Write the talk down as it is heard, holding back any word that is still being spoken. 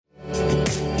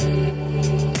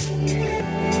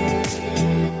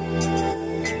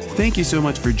Thank you so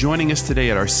much for joining us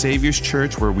today at our Savior's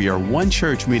Church, where we are one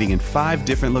church meeting in 5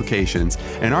 different locations.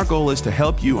 And our goal is to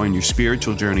help you on your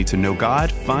spiritual journey to know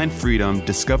God, find freedom,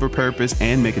 discover purpose,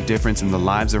 and make a difference in the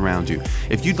lives around you.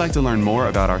 If you'd like to learn more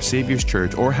about our Savior's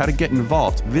Church or how to get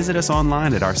involved, visit us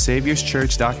online at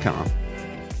oursaviorschurch.com.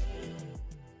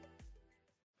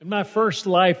 In my first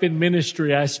life in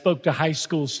ministry, I spoke to high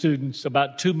school students,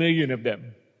 about 2 million of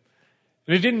them.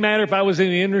 And it didn't matter if I was in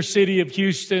the inner city of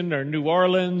Houston or New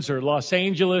Orleans or Los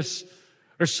Angeles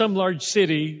or some large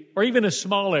city or even a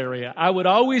small area. I would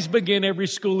always begin every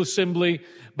school assembly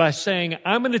by saying,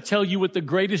 I'm going to tell you what the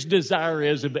greatest desire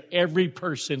is of every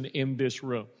person in this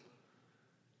room.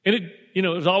 And it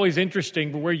was always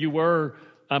interesting for where you were.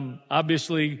 I'm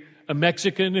obviously a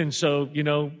Mexican, and so,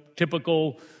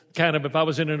 typical kind of, if I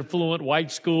was in an affluent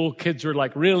white school, kids are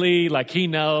like, really? Like he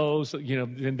knows,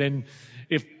 and then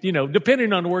if,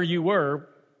 depending on where you were,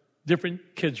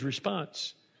 different kids'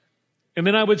 response. And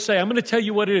then I would say, I'm going to tell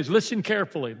you what it is. Listen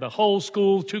carefully. The whole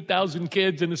school, 2,000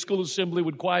 kids in the school assembly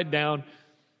would quiet down.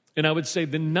 And I would say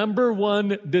the number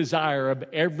one desire of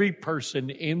every person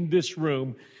in this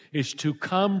room is to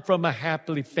come from a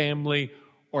happy family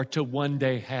or to one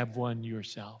day have one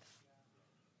yourself.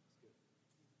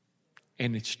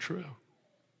 And it's true.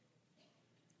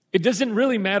 It doesn't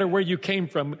really matter where you came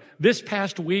from. This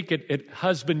past week at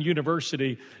Husband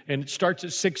University, and it starts at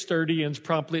 6:30 and ends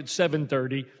promptly at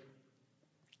 7:30,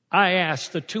 I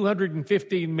asked the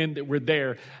 215 men that were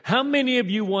there, how many of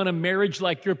you want a marriage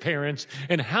like your parents,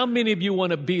 and how many of you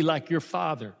want to be like your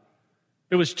father?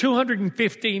 There was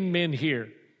 215 men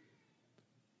here.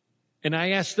 And I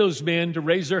asked those men to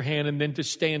raise their hand and then to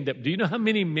stand up. Do you know how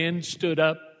many men stood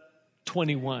up?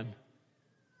 21.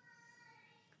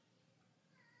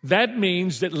 That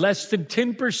means that less than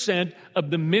 10%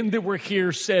 of the men that were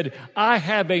here said, I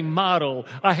have a model,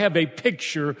 I have a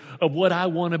picture of what I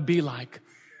want to be like.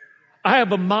 I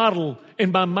have a model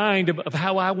in my mind of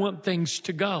how I want things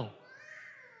to go.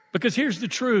 Because here's the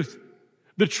truth.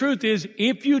 The truth is,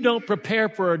 if you don't prepare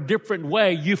for a different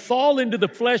way, you fall into the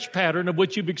flesh pattern of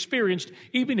what you've experienced,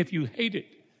 even if you hate it.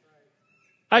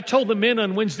 I told the men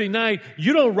on Wednesday night,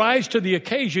 you don't rise to the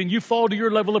occasion, you fall to your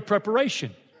level of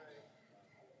preparation.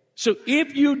 So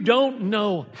if you don't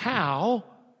know how,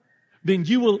 then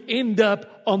you will end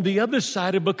up on the other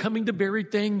side of becoming the very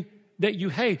thing that you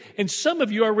hate. And some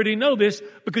of you already know this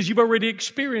because you've already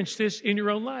experienced this in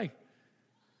your own life.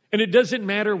 And it doesn't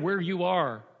matter where you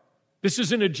are. This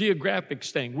isn't a geographic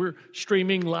thing. We're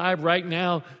streaming live right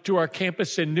now to our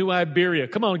campus in New Iberia.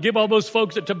 Come on, give all those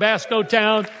folks at Tabasco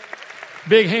Town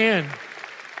big hand.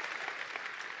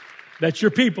 That's your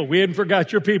people. We hadn't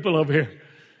forgot your people over here.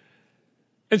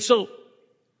 And so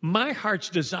my heart's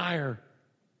desire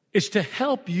is to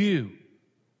help you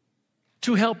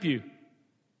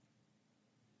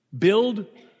build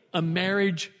a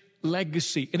marriage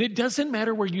legacy. And it doesn't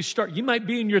matter where you start. You might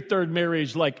be in your third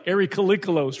marriage like Eric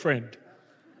Calicolo's friend.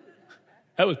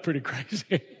 That was pretty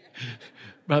crazy,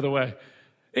 by the way.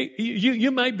 Hey,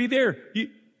 you might be there.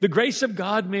 The grace of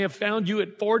God may have found you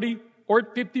at 40 or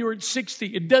at 50 or at 60.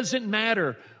 It doesn't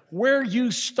matter. Where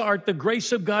you start, the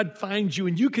grace of God finds you,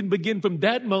 and you can begin from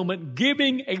that moment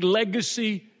giving a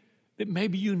legacy that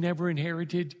maybe you never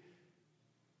inherited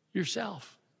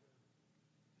yourself.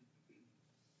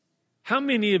 How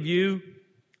many of you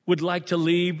would like to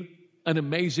leave an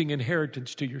amazing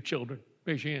inheritance to your children?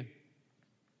 Raise your hand.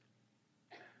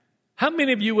 How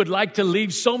many of you would like to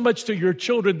leave so much to your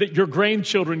children that your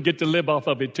grandchildren get to live off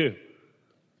of it too?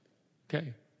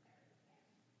 Okay.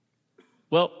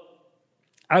 Well,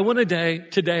 I want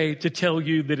today to tell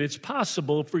you that it's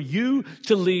possible for you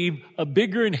to leave a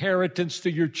bigger inheritance to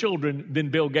your children than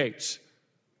Bill Gates.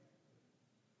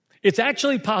 It's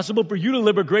actually possible for you to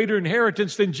live a greater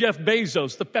inheritance than Jeff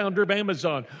Bezos, the founder of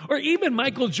Amazon, or even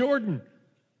Michael Jordan,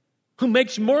 who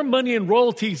makes more money in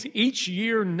royalties each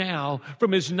year now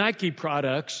from his Nike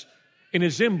products and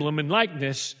his emblem and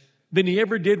likeness than he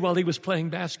ever did while he was playing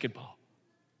basketball.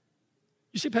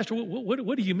 You say, Pastor,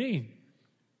 what do you mean?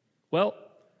 Well,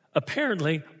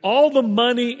 apparently, all the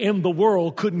money in the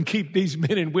world couldn't keep these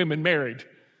men and women married.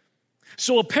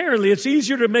 So apparently, it's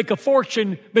easier to make a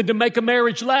fortune than to make a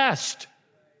marriage last.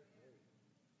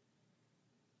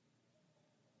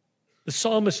 The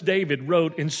psalmist David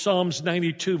wrote in Psalms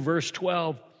 92, verse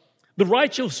 12, the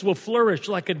righteous will flourish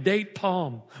like a date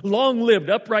palm, long-lived,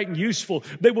 upright, and useful.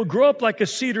 They will grow up like a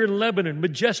cedar in Lebanon,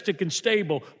 majestic and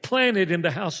stable, planted in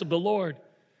the house of the Lord.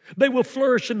 They will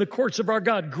flourish in the courts of our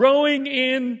God, growing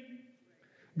in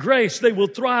grace. They will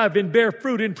thrive and bear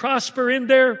fruit and prosper in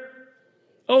their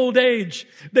old age.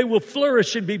 They will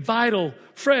flourish and be vital,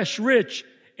 fresh, rich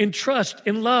in trust,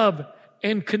 in love,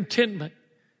 and contentment.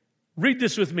 Read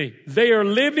this with me. They are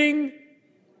living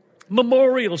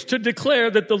memorials to declare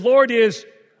that the Lord is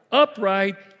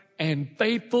upright and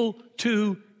faithful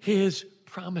to His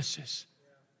promises.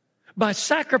 By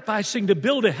sacrificing to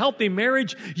build a healthy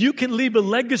marriage, you can leave a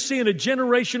legacy and a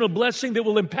generational blessing that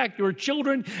will impact your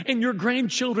children and your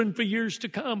grandchildren for years to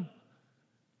come.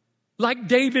 Like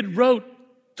David wrote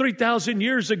 3,000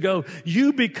 years ago,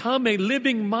 you become a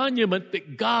living monument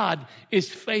that God is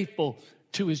faithful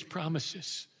to His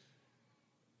promises.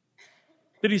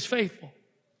 That He's faithful.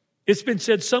 It's been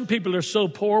said some people are so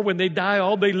poor when they die,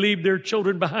 all they leave their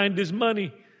children behind is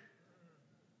money.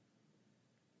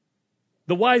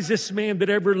 The wisest man that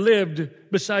ever lived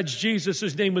besides Jesus,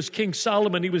 his name was King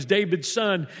Solomon. He was David's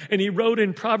son. And he wrote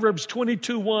in Proverbs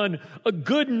 22:1, a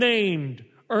good name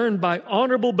earned by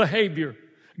honorable behavior,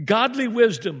 godly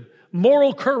wisdom,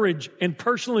 moral courage, and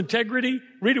personal integrity,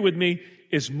 read it with me,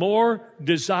 is more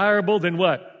desirable than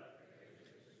what?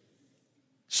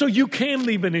 So you can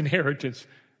leave an inheritance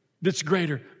that's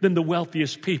greater than the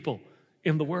wealthiest people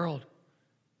in the world.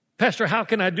 Pastor, how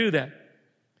can I do that?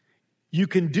 You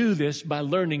can do this by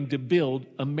learning to build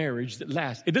a marriage that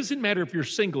lasts. It doesn't matter if you're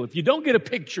single. If you don't get a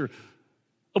picture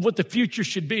of what the future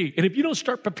should be, and if you don't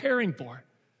start preparing for it,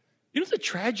 you know what the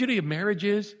tragedy of marriage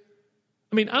is?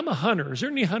 I mean, I'm a hunter. Is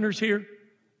there any hunters here?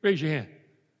 Raise your hand.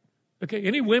 Okay,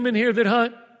 any women here that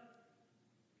hunt?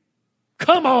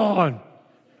 Come on.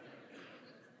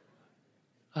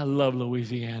 I love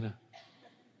Louisiana.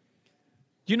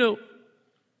 You know,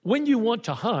 when you want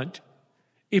to hunt,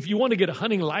 if you want to get a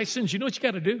hunting license, you know what you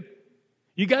got to do?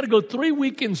 You got to go 3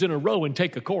 weekends in a row and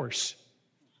take a course.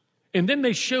 And then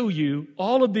they show you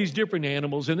all of these different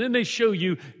animals, and then they show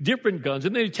you different guns,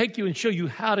 and then they take you and show you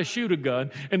how to shoot a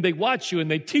gun, and they watch you and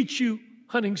they teach you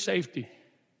hunting safety.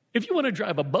 If you want to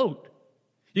drive a boat,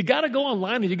 you got to go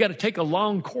online and you got to take a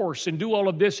long course and do all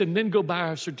of this and then go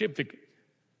buy a certificate.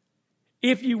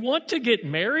 If you want to get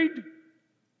married,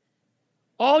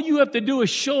 all you have to do is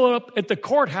show up at the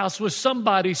courthouse with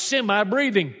somebody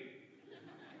semi-breathing.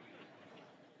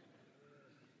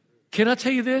 Can I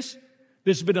tell you this?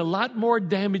 There's been a lot more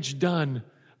damage done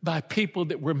by people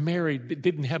that were married that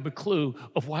didn't have a clue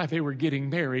of why they were getting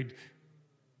married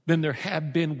than there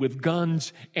have been with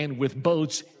guns and with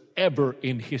boats ever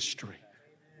in history.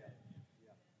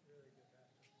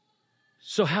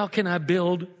 So how can I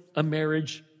build a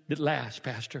marriage that lasts,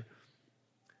 Pastor?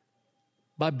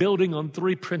 By building on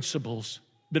 3 principles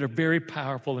that are very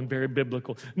powerful and very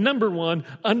biblical. Number 1,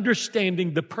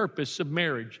 understanding the purpose of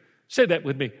marriage. Say that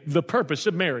with me. The purpose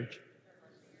of marriage.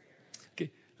 Okay,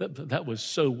 that was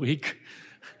so weak.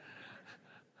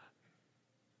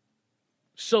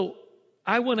 So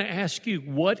I want to ask you,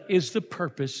 what is the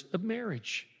purpose of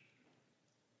marriage?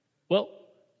 Well,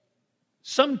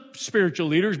 some spiritual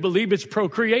leaders believe it's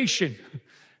procreation.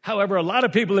 However, a lot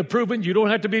of people have proven you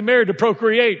don't have to be married to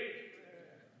procreate.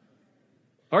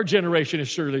 Our generation has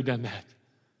surely done that.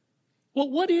 Well,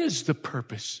 what is the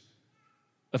purpose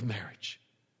of marriage?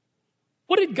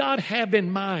 What did God have in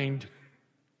mind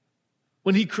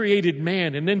when He created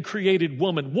man and then created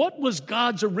woman? What was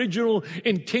God's original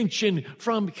intention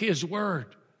from His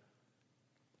Word?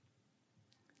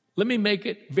 Let me make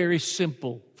it very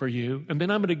simple for you, and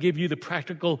then I'm going to give you the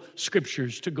practical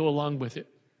scriptures to go along with it.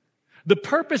 The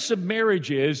purpose of marriage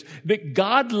is that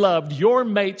God loved your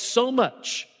mate so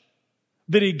much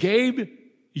that He gave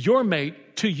your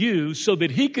mate to you so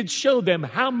that He could show them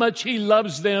how much He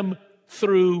loves them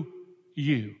through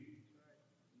you.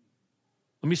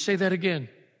 Let me say that again.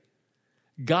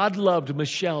 God loved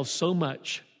Michelle so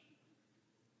much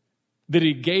that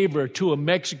He gave her to a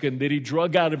Mexican that He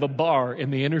drug out of a bar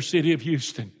in the inner city of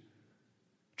Houston,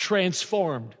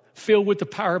 transformed, filled with the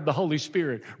power of the Holy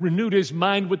Spirit, renewed his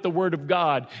mind with the Word of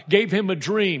God, gave him a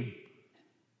dream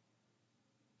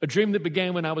that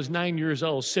began when I was 9 years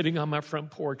old, sitting on my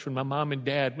front porch when my mom and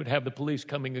dad would have the police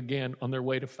coming again on their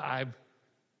way to 5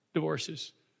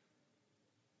 divorces.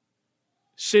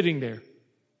 Sitting there,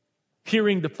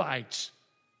 hearing the fights,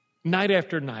 night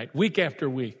after night, week after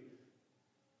week,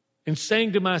 and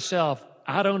saying to myself,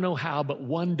 I don't know how, but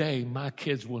one day my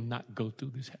kids will not go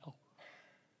through this hell.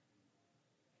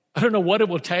 I don't know what it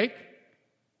will take.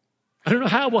 I don't know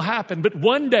how it will happen, but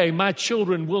one day my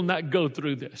children will not go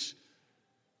through this.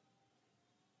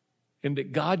 And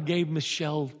that God gave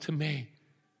Michelle to me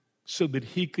so that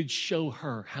He could show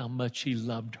her how much He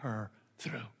loved her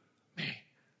through me.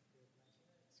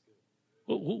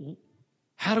 Well,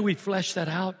 how do we flesh that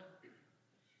out?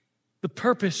 The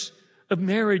purpose of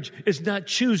marriage is not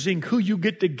choosing who you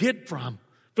get to get from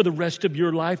for the rest of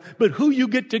your life, but who you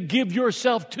get to give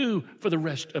yourself to for the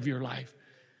rest of your life.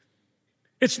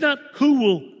 It's not who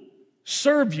will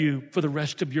serve you for the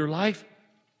rest of your life,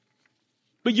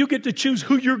 but you get to choose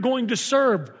who you're going to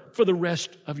serve for the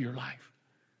rest of your life.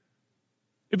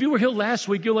 If you were here last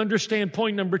week, you'll understand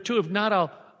point number 2. If not,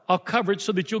 I'll cover it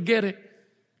so that you'll get it.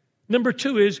 Number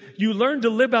 2 is you learn to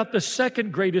live out the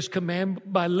second greatest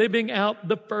commandment by living out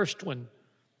the first one.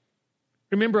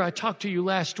 Remember, I talked to you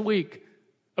last week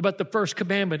about the first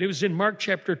commandment. It was in Mark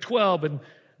chapter 12, and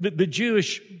the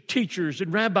Jewish teachers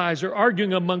and rabbis are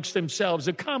arguing amongst themselves,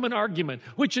 a common argument,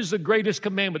 which is the greatest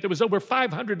commandment. There was over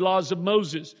 500 laws of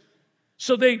Moses.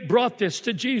 So they brought this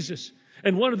to Jesus.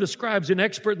 And one of the scribes, an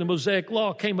expert in the Mosaic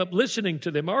law, came up listening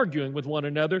to them arguing with one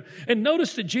another and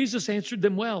noticed that Jesus answered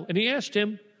them well. And he asked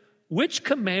him, which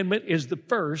commandment is the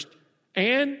first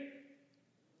and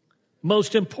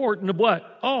most important of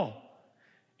what? All.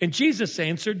 And Jesus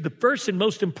answered, the first and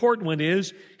most important one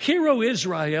is, Hear, O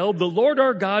Israel, the Lord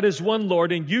our God is one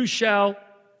Lord, and you shall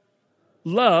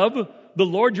love the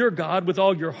Lord your God with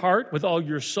all your heart, with all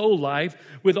your soul life,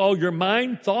 with all your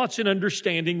mind, thoughts, and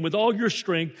understanding, with all your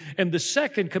strength. And the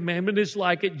second commandment is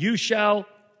like it, you shall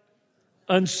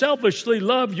unselfishly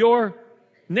love your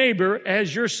neighbor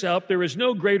as yourself. There is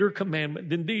no greater commandment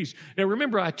than these. Now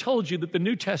remember, I told you that the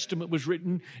New Testament was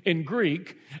written in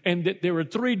Greek and that there are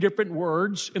 3 different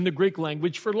words in the Greek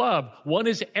language for love. One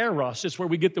is eros. It's where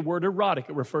we get the word erotic.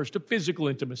 It refers to physical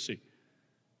intimacy.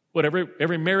 Whatever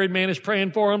every married man is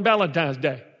praying for on Valentine's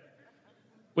Day,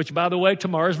 which, by the way,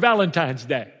 tomorrow is Valentine's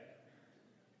Day.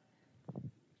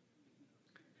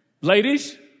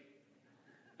 Ladies,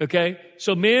 okay,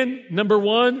 so men, number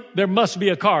 1, there must be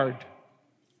a card.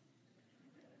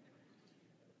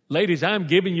 Ladies, I'm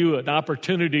giving you an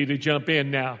opportunity to jump in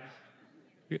now.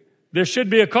 There should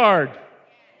be a card.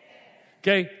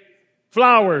 Okay?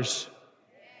 Flowers.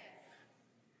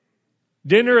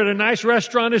 Dinner at a nice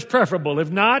restaurant is preferable. If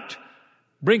not,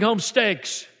 bring home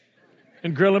steaks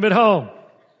and grill them at home.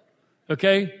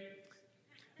 Okay?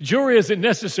 Jewelry isn't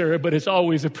necessary, but it's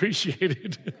always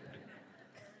appreciated.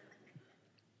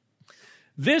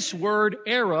 This word,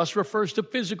 eros, refers to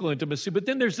physical intimacy, but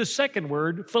then there's the second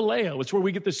word, phileo. It's where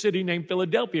we get the city name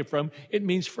Philadelphia from. It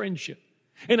means friendship.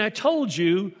 And I told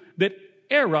you that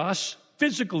eros,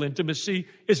 physical intimacy,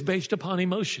 is based upon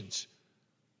emotions.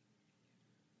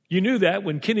 You knew that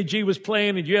when Kenny G was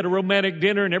playing and you had a romantic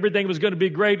dinner and everything was going to be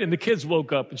great and the kids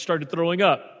woke up and started throwing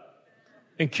up.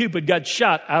 And Cupid got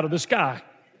shot out of the sky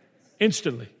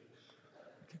instantly.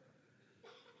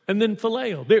 And then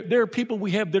phileo. There are people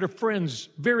we have that are friends,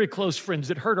 very close friends,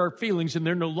 that hurt our feelings and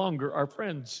they're no longer our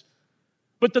friends.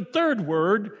 But the third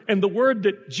word, and the word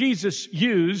that Jesus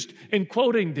used in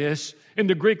quoting this in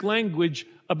the Greek language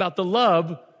about the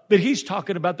love that he's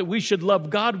talking about that we should love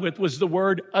God with, was the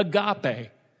word agape.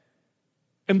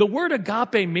 And the word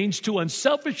agape means to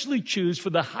unselfishly choose for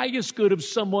the highest good of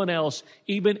someone else,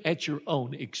 even at your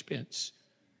own expense.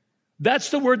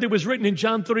 That's the word that was written in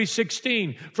John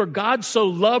 3:16. For God so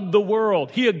loved the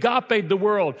world. He agape'd the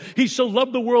world. He so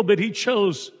loved the world that he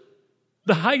chose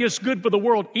the highest good for the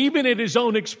world, even at his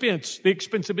own expense, the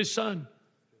expense of his son.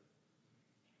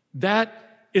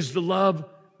 That is the love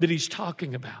that he's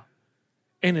talking about.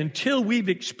 And until we've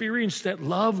experienced that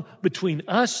love between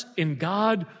us and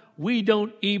God, we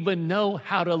don't even know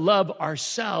how to love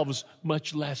ourselves,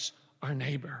 much less our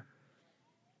neighbor.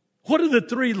 What are the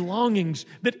 3 longings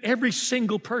that every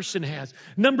single person has?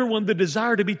 Number 1, the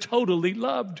desire to be totally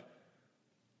loved.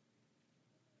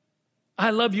 I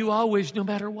love you always, no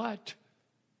matter what.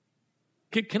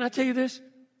 Can I tell you this?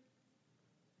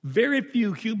 Very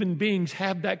few human beings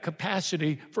have that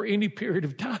capacity for any period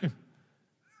of time.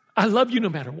 I love you no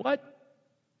matter what.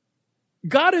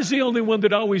 God is the only one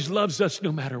that always loves us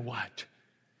no matter what.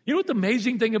 You know what the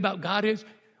amazing thing about God is?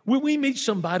 When we meet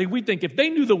somebody, we think if they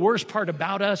knew the worst part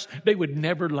about us, they would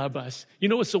never love us. You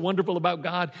know what's so wonderful about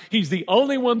God? He's the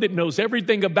only one that knows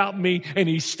everything about me, and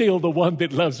he's still the one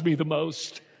that loves me the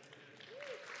most.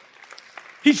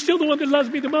 He's still the one that loves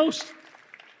me the most.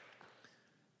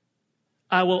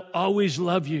 I will always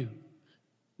love you.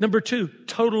 Number 2,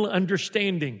 total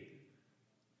understanding.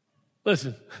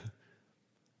 Listen,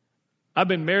 I've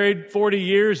been married 40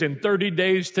 years and 30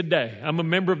 days today. I'm a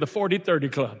member of the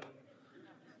 40-30 Club.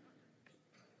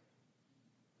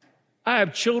 I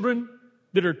have children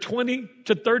that are 20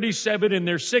 to 37, and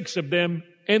there's 6 of them,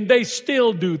 and they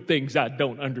still do things I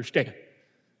don't understand.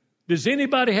 Does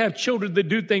anybody have children that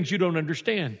do things you don't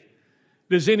understand?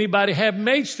 Does anybody have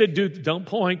mates that do? Don't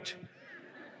point.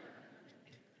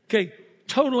 Okay,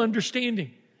 total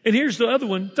understanding. And here's the other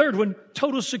one, third one,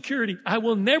 total security. I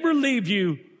will never leave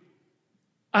you.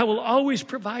 I will always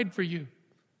provide for you.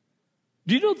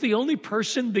 Do you know the only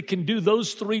person that can do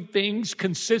those three things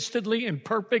consistently and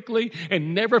perfectly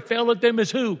and never fail at them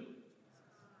is who?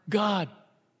 God.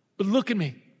 But look at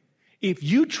me. If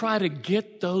you try to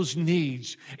get those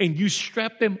needs and you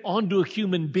strap them onto a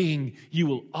human being, you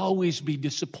will always be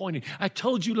disappointed. I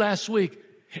told you last week,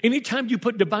 anytime you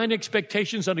put divine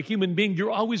expectations on a human being, you're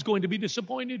always going to be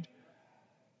disappointed.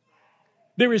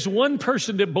 There is one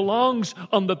person that belongs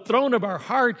on the throne of our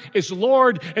heart as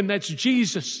Lord, and that's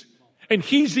Jesus. And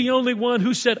He's the only one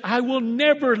who said, I will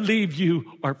never leave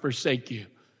you or forsake you.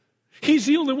 He's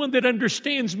the only one that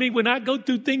understands me when I go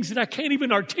through things that I can't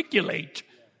even articulate.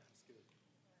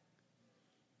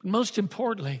 Most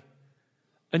importantly,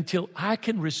 until I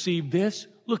can receive this,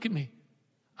 look at me,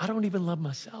 I don't even love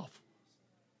myself.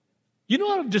 You know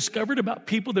what I've discovered about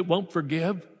people that won't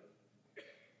forgive?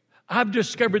 I've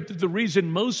discovered that the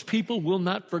reason most people will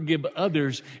not forgive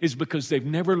others is because they've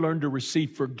never learned to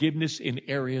receive forgiveness in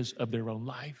areas of their own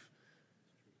life.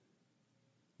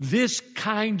 This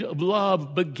kind of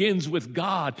love begins with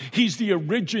God. He's the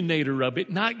originator of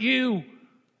it, not you.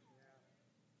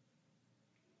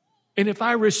 And if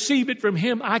I receive it from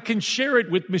Him, I can share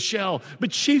it with Michelle,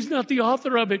 but she's not the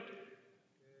author of it.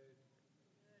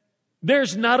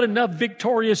 There's not enough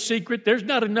Victoria's Secret. There's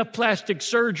not enough plastic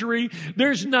surgery.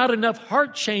 There's not enough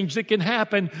heart change that can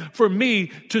happen for me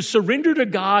to surrender to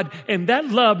God and that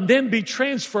love then be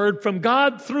transferred from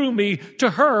God through me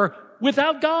to her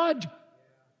without God.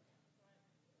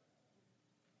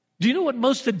 Do you know what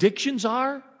most addictions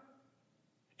are?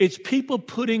 It's people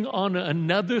putting on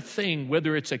another thing,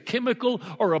 whether it's a chemical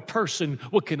or a person,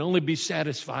 what can only be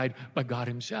satisfied by God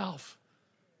Himself.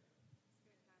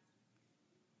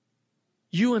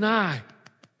 You and I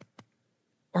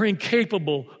are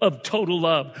incapable of total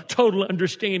love, total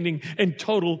understanding, and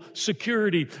total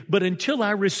security. But until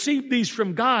I receive these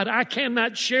from God, I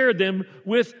cannot share them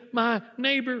with my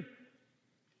neighbor.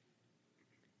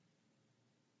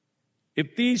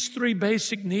 If these three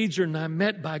basic needs are not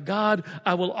met by God,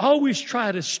 I will always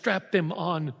try to strap them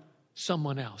on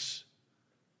someone else.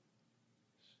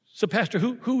 So, Pastor,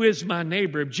 who is my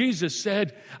neighbor? If Jesus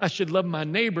said I should love my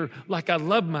neighbor like I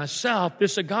love myself,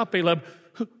 this agape love,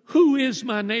 who is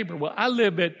my neighbor? Well, I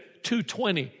live at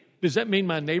 220. Does that mean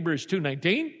my neighbor is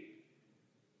 219?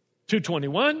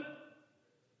 221?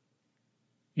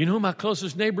 You know who my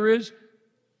closest neighbor is?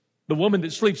 The woman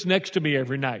that sleeps next to me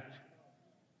every night.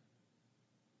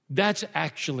 That's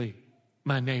actually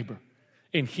my neighbor.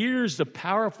 And here's the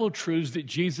powerful truths that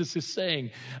Jesus is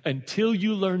saying. Until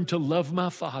you learn to love my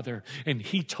Father and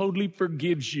He totally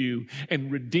forgives you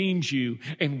and redeems you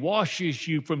and washes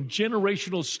you from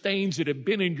generational stains that have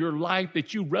been in your life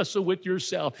that you wrestle with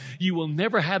yourself, you will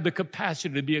never have the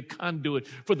capacity to be a conduit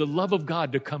for the love of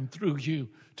God to come through you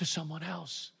to someone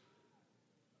else.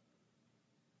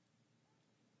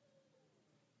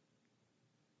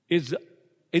 As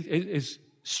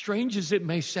strange as it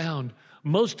may sound,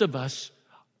 most of us,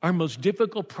 our most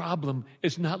difficult problem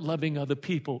is not loving other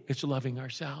people, it's loving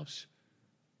ourselves.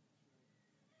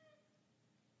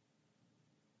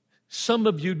 Some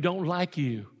of you don't like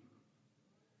you.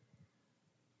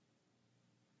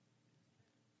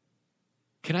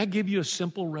 Can I give you a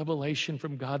simple revelation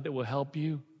from God that will help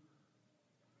you?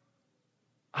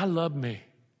 I love me.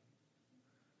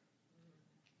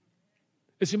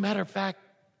 As a matter of fact,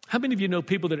 how many of you know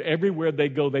people that everywhere they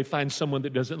go, they find someone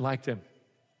that doesn't like them?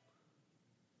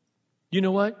 You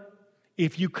know what?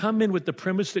 If you come in with the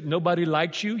premise that nobody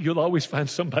likes you, you'll always find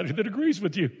somebody that agrees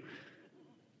with you.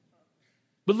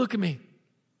 But look at me.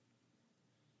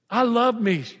 I love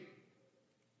me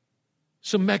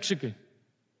some Mexican.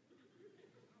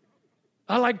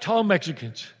 I like tall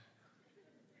Mexicans.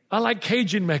 I like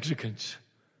Cajun Mexicans.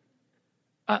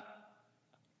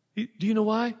 Do you know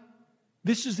why?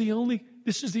 This is the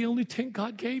only tint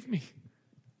God gave me.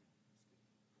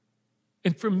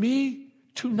 And for me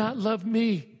to not love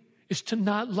me is to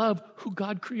not love who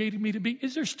God created me to be.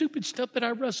 Is there stupid stuff that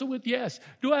I wrestle with? Yes.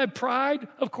 Do I have pride?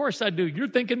 Of course I do. You're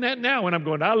thinking that now, and I'm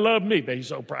going, I love me. He's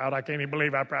so proud. I can't even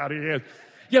believe how proud he is.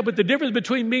 Yeah, but the difference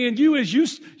between me and you is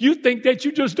you think that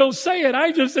you just don't say it.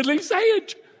 I just at least say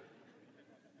it.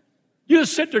 You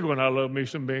just sit there going, I love me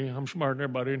some me. I'm smarter than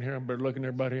everybody in here. I'm better looking than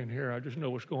everybody in here. I just know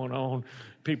what's going on.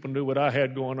 People knew what I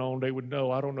had going on. They would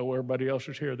know. I don't know where everybody else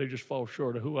is here. They just fall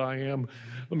short of who I am.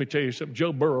 Let me tell you something.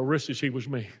 Joe Burrow wishes he was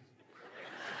me.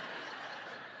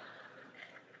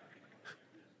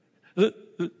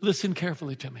 Listen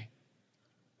carefully to me.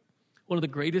 One of the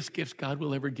greatest gifts God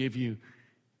will ever give you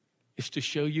is to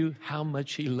show you how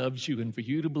much He loves you, and for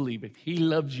you to believe if He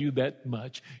loves you that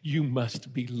much, you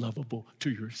must be lovable to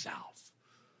yourself.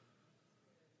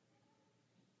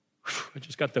 I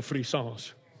just got the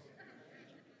frissons.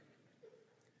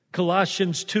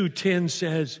 Colossians 2:10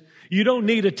 says, you don't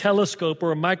need a telescope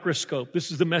or a microscope,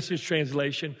 this is the Message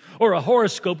translation, or a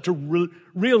horoscope to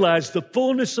realize the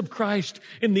fullness of Christ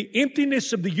in the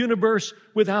emptiness of the universe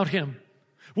without Him.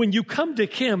 When you come to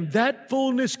Him, that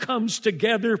fullness comes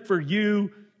together for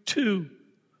you too.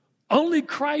 Only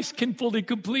Christ can fully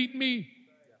complete me.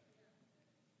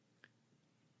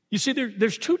 You see,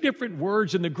 there's two different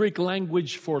words in the Greek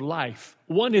language for life.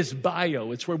 One is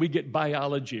bio. It's where we get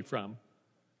biology from.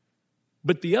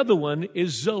 But the other one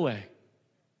is zoe.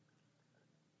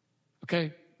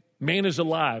 Okay? Man is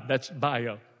alive. That's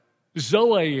bio.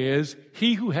 Zoe is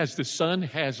he who has the Son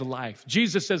has life.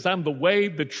 Jesus says, I'm the way,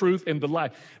 the truth, and the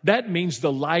life. That means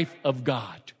the life of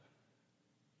God.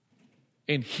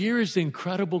 And here is the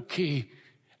incredible key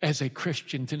as a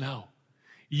Christian to know.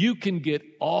 You can get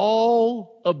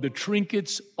all of the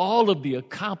trinkets, all of the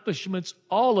accomplishments,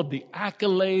 all of the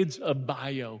accolades of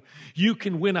bio. You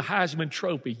can win a Heisman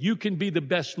Trophy. You can be the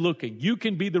best looking. You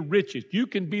can be the richest. You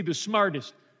can be the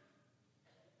smartest.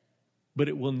 But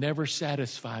it will never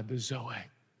satisfy the Zoe.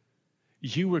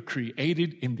 You were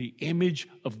created in the image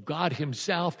of God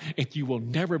Himself, and you will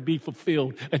never be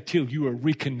fulfilled until you are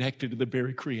reconnected to the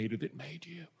very Creator that made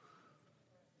you.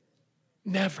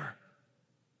 Never.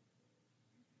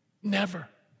 Never.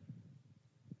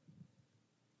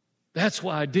 That's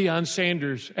why Deion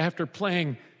Sanders, after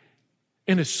playing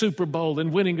in a Super Bowl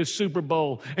and winning a Super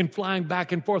Bowl and flying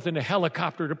back and forth in a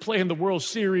helicopter to play in the World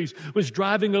Series, was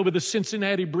driving over the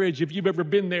Cincinnati Bridge, if you've ever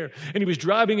been there. And he was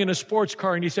driving in a sports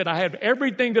car, and he said, I have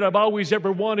everything that I've always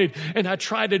ever wanted, and I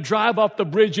tried to drive off the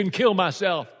bridge and kill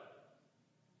myself.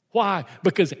 Why?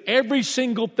 Because every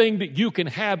single thing that you can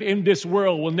have in this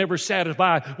world will never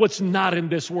satisfy what's not in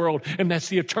this world, and that's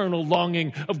the eternal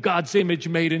longing of God's image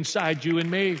made inside you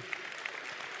and me.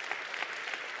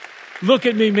 Look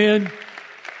at me, men.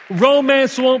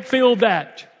 Romance won't fill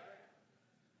that.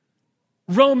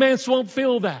 Romance won't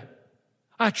fill that.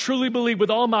 I truly believe with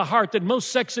all my heart that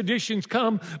most sex addictions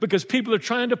come because people are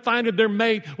trying to find in their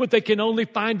mate what they can only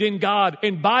find in God.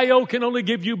 And bio can only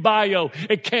give you bio.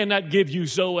 It cannot give you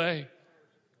Zoe.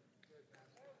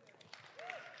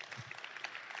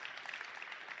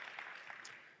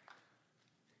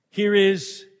 Here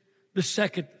is the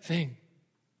second thing.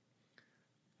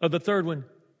 Or the third one.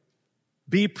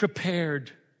 Be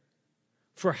prepared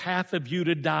for half of you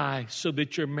to die so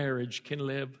that your marriage can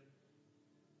live.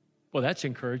 Well, that's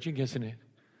encouraging, isn't it?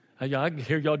 I can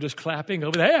hear y'all just clapping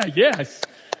over there. Yeah, yes.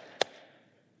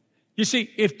 You see,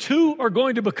 if two are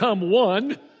going to become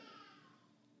one,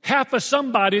 half of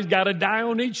somebody's got to die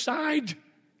on each side.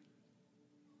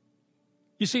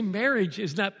 You see, marriage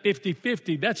is not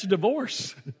 50-50. That's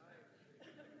divorce.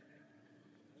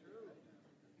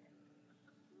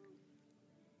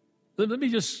 Let me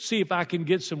just see if I can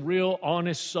get some real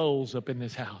honest souls up in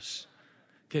this house.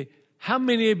 Okay. How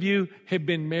many of you have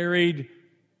been married,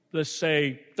 let's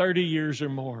say, 30 years or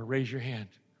more? Raise your hand.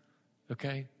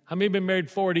 Okay? How many have been married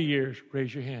 40 years?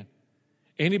 Raise your hand.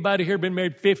 Anybody here been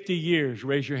married 50 years?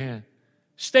 Raise your hand.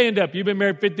 Stand up. You've been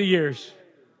married 50 years.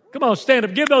 Come on, stand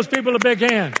up. Give those people a big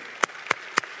hand.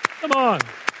 Come on.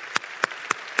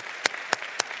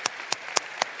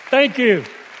 Thank you.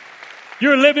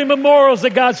 You're living memorials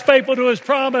that God's faithful to His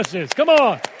promises. Come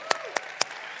on.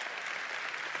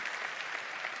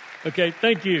 Okay,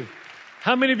 thank you.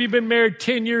 How many of you have been married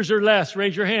 10 years or less?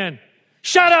 Raise your hand.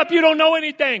 Shut up, you don't know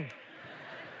anything.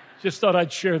 Just thought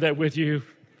I'd share that with you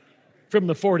from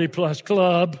the 40-plus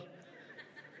club.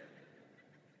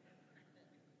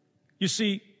 You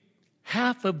see,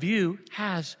 half of you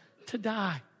has to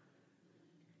die.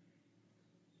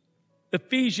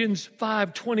 Ephesians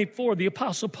 5:24, the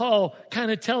Apostle Paul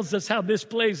kind of tells us how this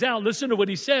plays out. Listen to what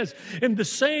he says. In the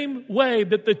same way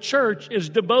that the church is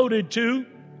devoted to,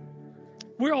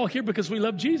 we're all here because we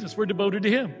love Jesus. We're devoted to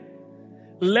Him.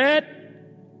 Let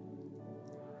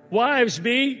wives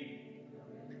be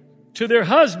to their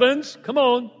husbands. Come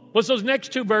on. What's those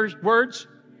next two words?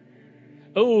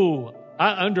 Oh,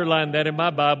 I underlined that in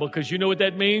my Bible because you know what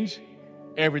that means?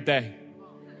 Everything.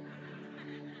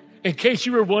 In case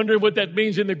you were wondering what that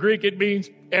means in the Greek, it means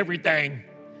everything.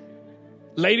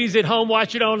 Ladies at home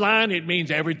watching online, it means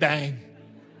everything.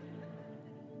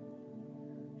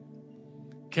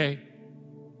 Okay.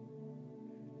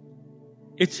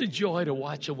 It's a joy to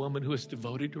watch a woman who is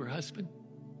devoted to her husband.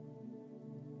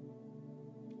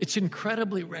 It's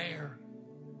incredibly rare.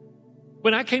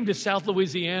 When I came to South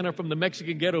Louisiana from the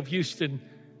Mexican ghetto of Houston,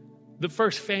 the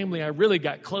first family I really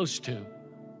got close to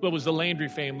was the Landry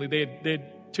family. They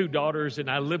had two daughters, and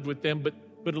I lived with them,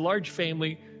 but a large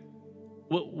family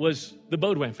was the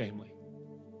Baudouin family.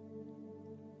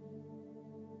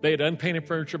 They had unpainted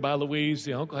furniture by Louise.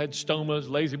 The uncle had stomas,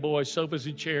 lazy boys, sofas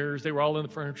and chairs. They were all in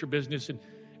the furniture business, and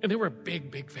they were a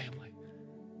big, big family.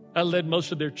 I led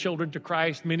most of their children to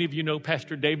Christ. Many of you know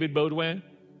Pastor David Baudouin.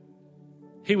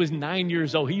 He was 9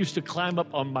 years old. He used to climb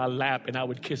up on my lap, and I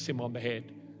would kiss him on the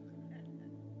head.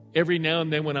 Every now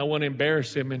and then when I want to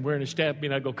embarrass him and we're in a staff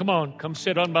meeting, I go, come on, come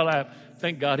sit on my lap.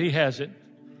 Thank God he hasn't.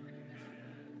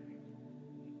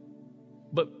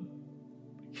 But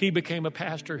he became a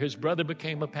pastor. His brother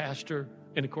became a pastor.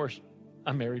 And, of course,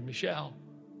 I married Michelle.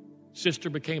 Sister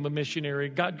became a missionary.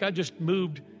 God just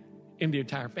moved in the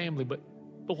entire family. But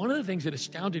one of the things that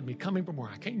astounded me coming from where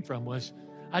I came from was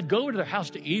I'd go over to their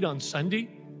house to eat on Sunday,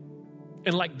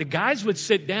 and like the guys would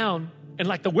sit down and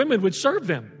like the women would serve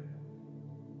them.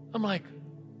 I'm like,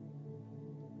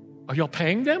 are y'all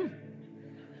paying them?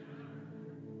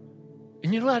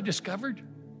 And you know what I discovered?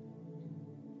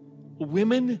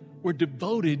 Women were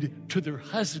devoted to their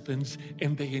husbands,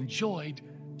 and they enjoyed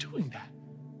doing that.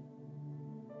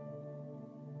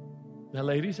 Now,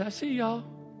 ladies, I see y'all.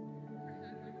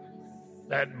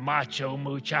 That macho,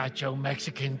 muchacho,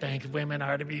 Mexican thinks women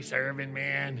are to be serving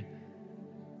men.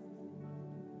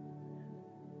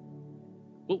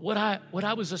 But what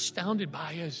I was astounded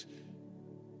by is,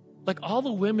 like all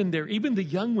the women there, even the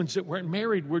young ones that weren't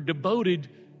married, were devoted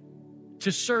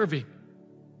to serving.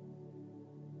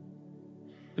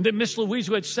 And then Miss Louise,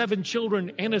 who had 7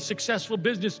 children and a successful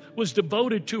business, was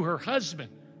devoted to her husband.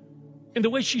 And the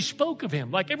way she spoke of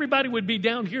him, like everybody would be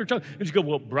down here talking, and she'd go,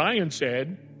 well, Brian said.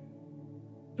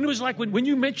 And it was like when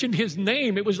you mentioned his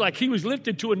name, it was like he was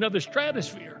lifted to another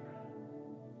stratosphere.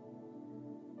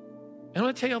 And I'm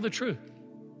going to tell you all the truth.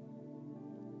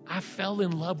 I fell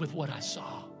in love with what I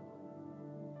saw.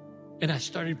 And I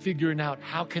started figuring out,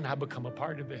 how can I become a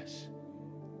part of this?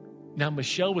 Now,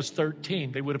 Michelle was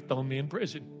 13. They would have thrown me in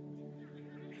prison.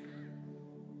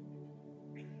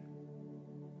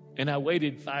 And I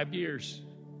waited 5 years.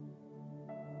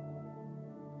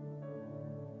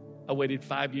 I waited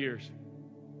 5 years.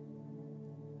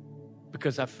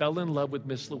 Because I fell in love with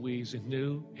Miss Louise and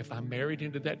knew if I married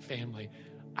into that family,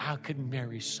 I could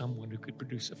marry someone who could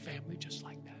produce a family just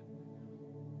like that.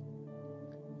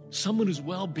 Someone whose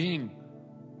well-being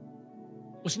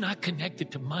was not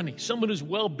connected to money. Someone whose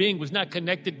well-being was not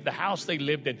connected to the house they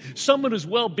lived in. Someone whose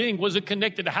well-being wasn't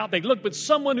connected to how they looked, but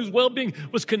someone whose well-being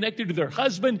was connected to their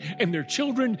husband and their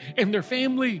children and their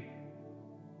family.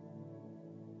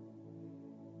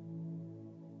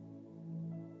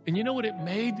 And you know what it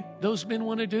made those men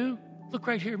want to do? Look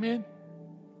right here, men.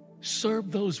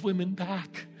 Serve those women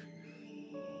back.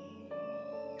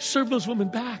 Serve those women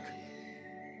back.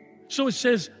 So it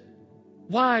says,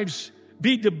 wives,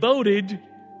 be devoted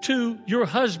to your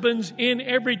husbands in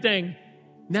everything.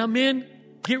 Now, men,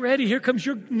 get ready. Here comes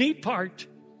your neat part.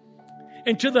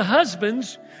 And to the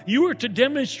husbands, you are to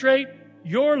demonstrate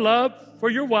your love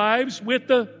for your wives with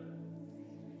the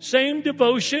same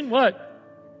devotion. What?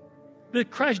 That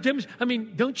Christ demonstrated. I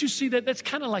mean, don't you see that? That's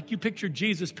kind of like you picture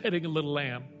Jesus petting a little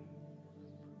lamb.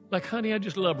 Like, honey, I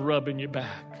just love rubbing your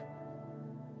back.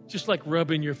 Just like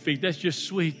rubbing your feet. That's just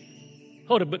sweet.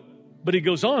 Hold it, but he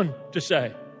goes on to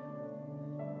say,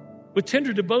 with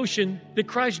tender devotion that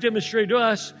Christ demonstrated to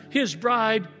us, his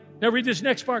bride. Now read this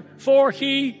next part. For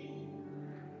he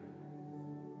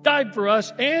died for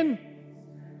us and...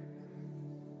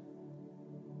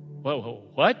 Whoa,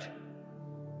 what?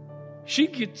 She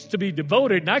gets to be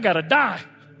devoted and I got to die.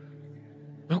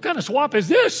 What kind of swap is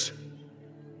this?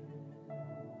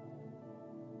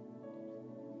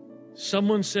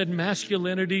 Someone said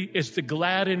masculinity is the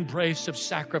glad embrace of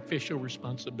sacrificial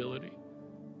responsibility.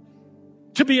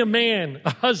 To be a man, a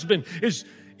husband, is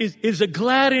a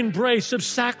glad embrace of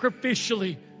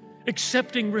sacrificially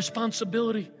accepting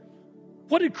responsibility.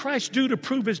 What did Christ do to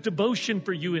prove his devotion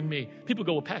for you and me? People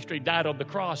go, well, Pastor, he died on the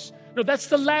cross. No, that's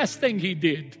the last thing he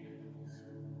did.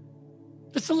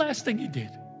 That's the last thing he did.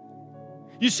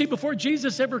 You see, before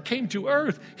Jesus ever came to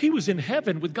earth, he was in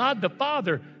heaven with God the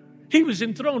Father. He was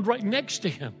enthroned right next to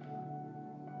him.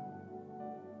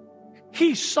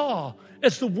 He saw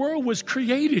as the world was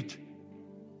created.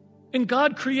 And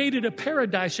God created a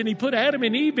paradise, and he put Adam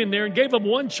and Eve in there and gave them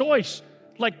one choice,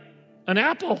 like an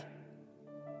apple.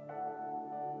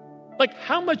 Like,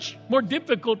 how much more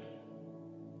difficult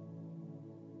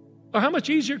or how much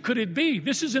easier could it be?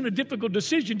 This isn't a difficult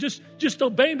decision. Just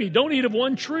obey me. Don't eat of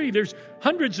one tree. There's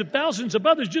hundreds of thousands of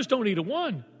others. Just don't eat of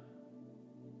one.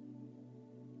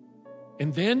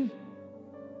 And then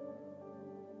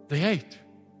they ate.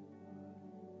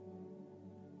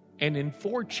 And in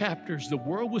 4 chapters, the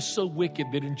world was so wicked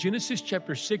that in Genesis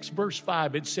chapter 6, verse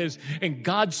 5, it says, and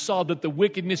God saw that the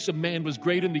wickedness of man was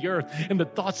great in the earth, and the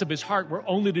thoughts of his heart were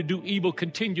only to do evil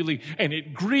continually, and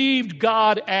it grieved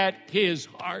God at his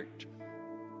heart.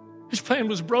 His plan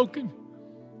was broken.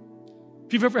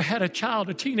 If you've ever had a child,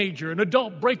 a teenager, an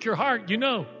adult break your heart, you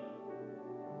know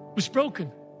it was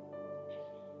broken.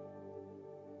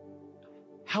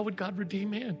 How would God redeem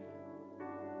man?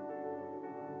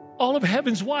 All of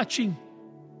heaven's watching.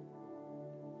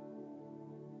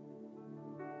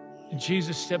 And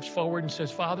Jesus steps forward and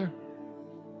says, Father,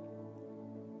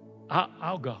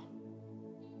 I'll go.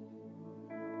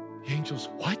 The angels,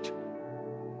 what?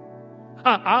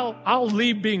 I'll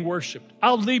leave being worshiped.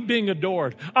 I'll leave being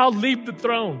adored. I'll leave the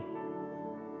throne.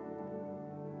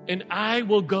 And I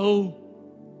will go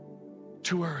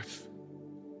to earth.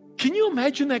 Can you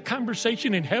imagine that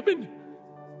conversation in heaven?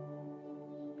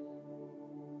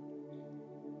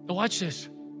 Now watch this.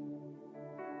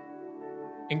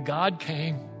 And God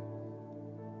came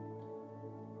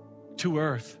to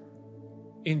earth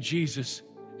in Jesus.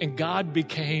 And God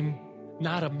became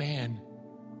not a man,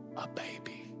 a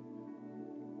baby.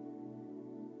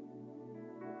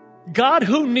 God,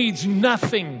 who needs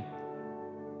nothing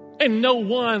and no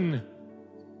one,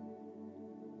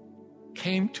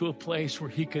 came to a place where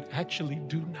he could actually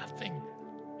do nothing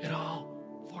at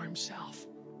all for himself.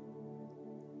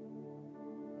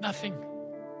 Nothing.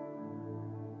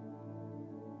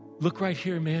 Look right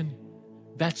here, men.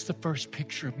 That's the first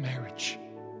picture of marriage.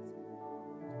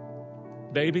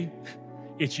 Baby,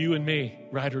 it's you and me,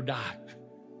 ride or die.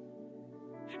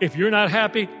 If you're not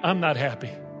happy, I'm not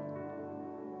happy.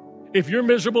 If you're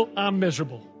miserable, I'm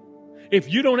miserable.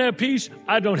 If you don't have peace,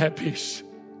 I don't have peace.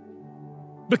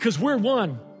 Because we're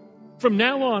one. From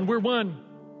now on, we're one.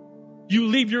 You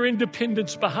leave your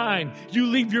independence behind. You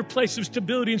leave your place of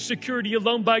stability and security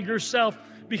alone by yourself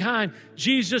behind.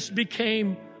 Jesus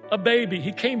became a baby.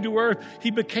 He came to earth.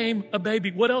 He became a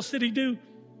baby. What else did he do?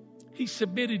 He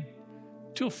submitted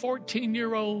to a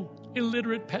 14-year-old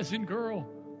illiterate peasant girl.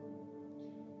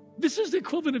 This is the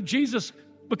equivalent of Jesus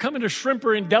becoming a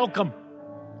shrimper in Delcom.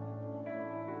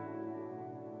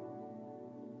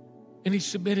 And he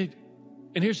submitted.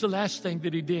 And here's the last thing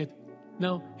that he did.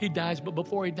 No, he dies, but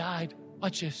before he died,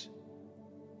 watch this.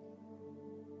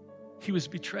 He was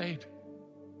betrayed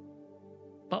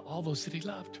by all those that he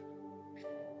loved.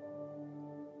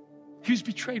 He was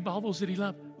betrayed by all those that he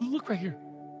loved. Look right here.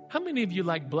 How many of you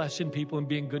like blessing people and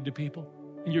being good to people?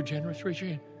 And you're generous? Raise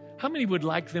your hand. How many would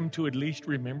like them to at least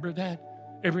remember that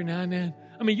every now and then?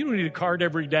 I mean, you don't need a card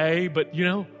every day, but you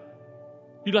know,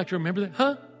 you'd like to remember that?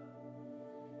 Huh?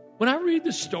 When I read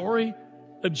the story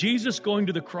of Jesus going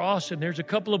to the cross, and there's a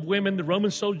couple of women, the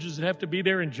Roman soldiers that have to be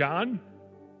there, and John,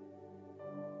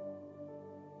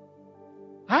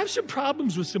 I have some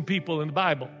problems with some people in the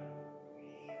Bible.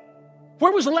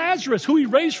 Where was Lazarus, who he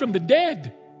raised from the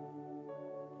dead?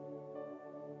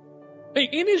 Hey,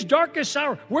 in his darkest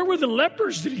hour, where were the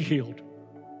lepers that he healed?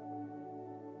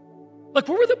 Like,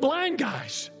 where were the blind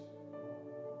guys?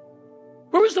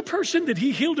 Where was the person that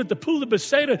he healed at the pool of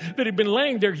Bethesda that had been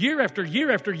laying there year after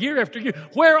year after year after year?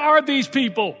 Where are these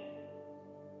people?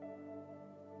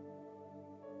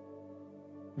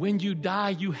 When you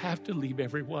die, you have to leave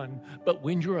everyone. But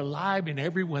when you're alive and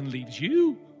everyone leaves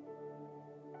you,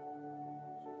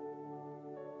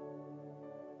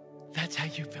 that's how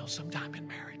you feel sometime in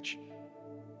marriage.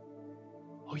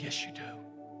 Oh, yes, you do.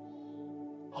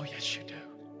 Oh, yes, you do.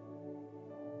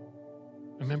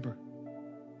 Remember,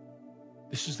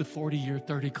 this is the 40-year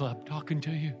 30 club talking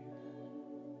to you.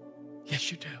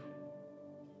 Yes, you do.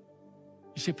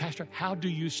 You say, Pastor, how do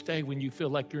you stay when you feel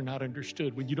like you're not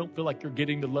understood, when you don't feel like you're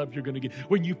getting the love you're going to get,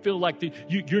 when you feel like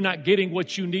you're not getting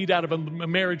what you need out of a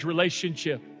marriage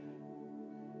relationship?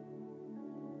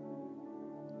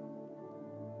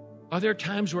 Are there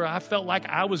times where I felt like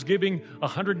I was giving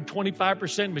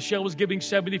 125%, Michelle was giving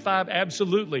 75%?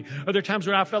 Absolutely. Are there times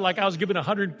where I felt like I was giving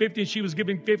 150 and she was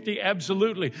giving 50?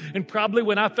 Absolutely. And probably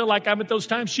when I feel like I'm at those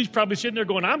times, she's probably sitting there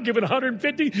going, I'm giving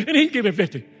 150 and he's giving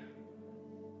 50.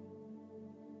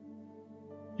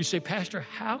 You say, Pastor,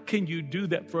 how can you do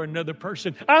that for another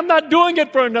person? I'm not doing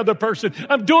it for another person.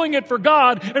 I'm doing it for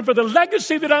God and for the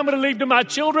legacy that I'm going to leave to my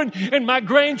children and my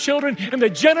grandchildren and the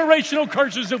generational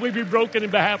curses that will be broken in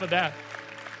behalf of that.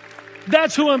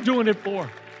 That's who I'm doing it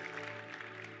for.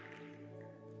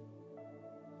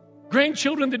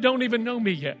 Grandchildren that don't even know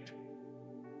me yet.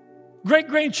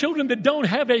 Great-grandchildren that don't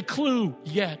have a clue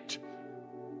yet.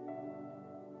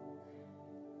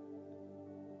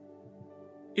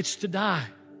 It's to die.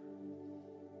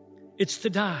 It's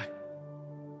to die.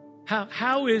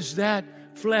 How is that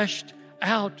fleshed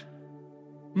out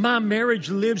My marriage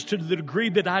lives to the degree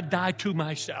that I die to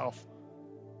myself.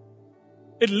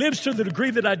 It lives to the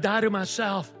degree that I die to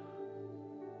myself.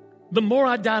 The more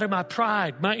I die to my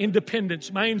pride, my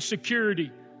independence, my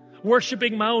insecurity,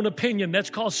 worshiping my own opinion, that's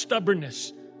called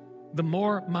stubbornness, the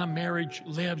more my marriage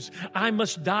lives. I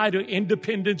must die to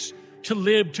independence to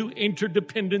live to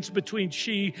interdependence between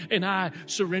she and I,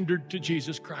 surrendered to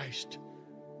Jesus Christ.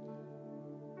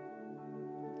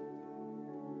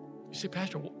 You say,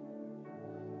 Pastor,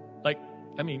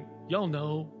 y'all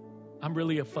know I'm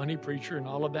really a funny preacher and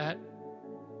all of that.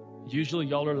 Usually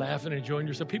y'all are laughing and enjoying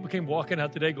yourself. People came walking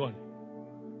out today going,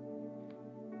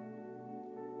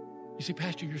 you say,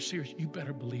 Pastor, you're serious? You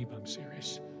better believe I'm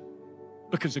serious.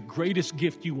 Because the greatest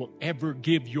gift you will ever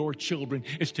give your children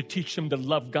is to teach them to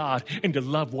love God and to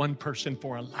love one person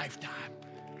for a lifetime.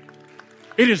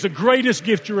 It is the greatest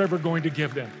gift you're ever going to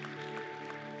give them.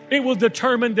 It will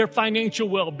determine their financial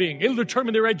well-being. It will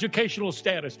determine their educational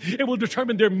status. It will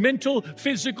determine their mental,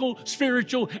 physical,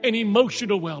 spiritual, and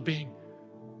emotional well-being.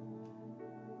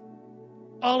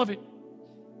 All of it.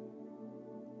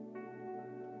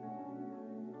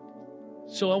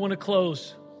 So I want to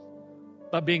close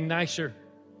by being nicer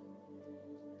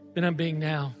than I'm being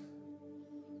now.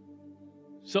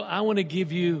 So I want to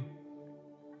give you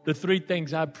the 3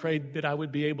 things I prayed that I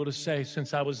would be able to say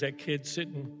since I was that kid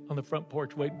sitting on the front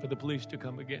porch waiting for the police to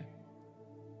come again.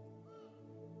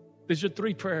 These are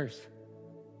 3 prayers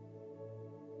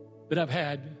that I've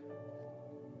had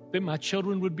that my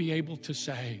children would be able to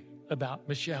say about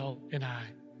Michelle and I.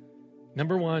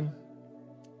 Number 1,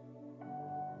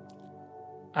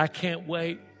 I can't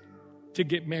wait to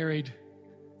get married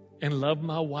and love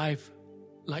my wife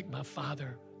like my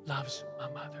father loves my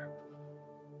mother.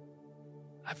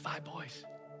 I have 5 boys.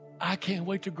 I can't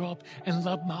wait to grow up and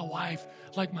love my wife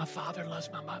like my father loves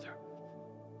my mother.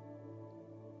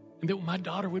 And that my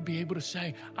daughter would be able to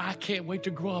say, I can't wait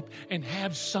to grow up and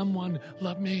have someone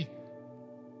love me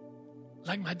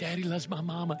like my daddy loves my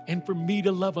mama, and for me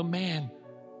to love a man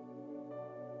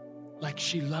like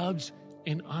she loves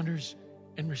and honors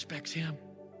and respects him.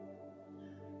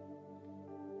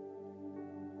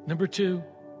 Number 2,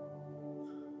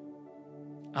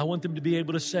 I want them to be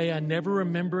able to say, I never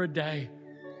remember a day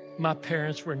my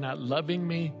parents were not loving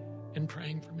me and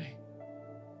praying for me.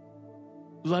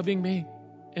 Loving me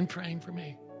and praying for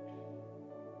me.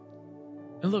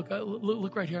 And look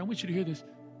right here. I want you to hear this.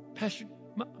 Pastor,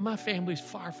 my family's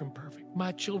far from perfect.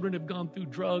 My children have gone through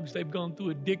drugs. They've gone through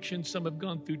addiction. Some have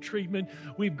gone through treatment.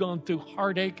 We've gone through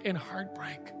heartache and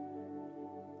heartbreak.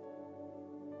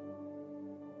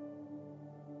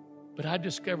 But I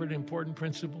discovered an important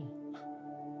principle.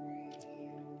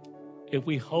 If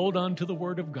we hold on to the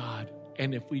Word of God,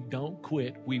 and if we don't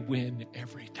quit, we win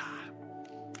every time.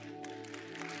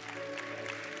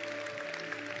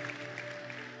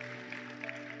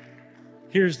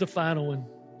 Here's the final one.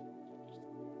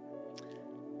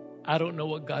 I don't know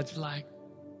what God's like,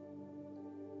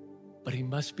 but He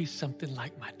must be something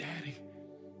like my daddy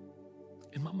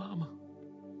and my mama.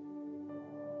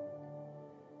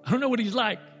 I don't know what He's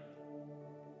like,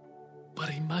 but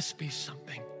He must be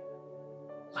something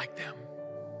like them.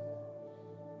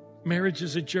 Marriage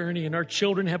is a journey, and our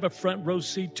children have a front row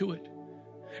seat to it.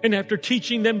 And after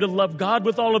teaching them to love God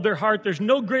with all of their heart, there's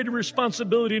no greater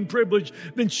responsibility and privilege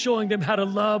than showing them how to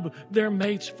love their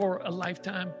mates for a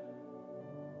lifetime.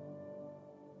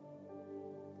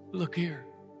 Look here.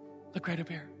 Look right up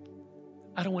here.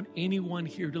 I don't want anyone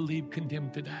here to leave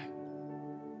condemned today.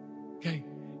 Okay?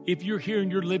 If you're here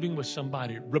and you're living with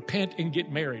somebody, repent and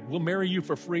get married. We'll marry you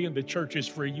for free and the church is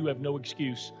free. You have no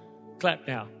excuse. Clap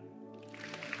now.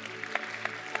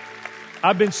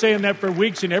 I've been saying that for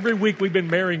weeks, and every week we've been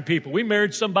marrying people. We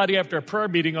married somebody after a prayer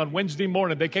meeting on Wednesday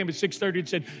morning. They came at 6:30 and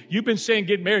said, you've been saying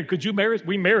get married. Could you marry us?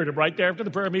 We married them right there after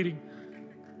the prayer meeting.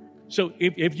 So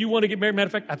if you want to get married, matter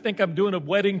of fact, I think I'm doing a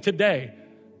wedding today,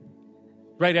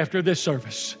 right after this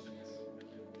service.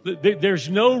 There's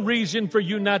no reason for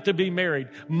you not to be married.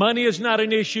 Money is not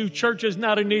an issue. Church is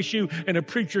not an issue. And a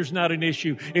preacher's not an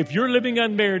issue. If you're living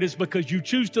unmarried, it's because you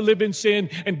choose to live in sin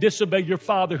and disobey your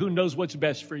Father who knows what's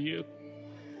best for you.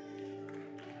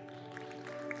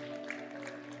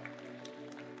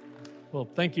 Well,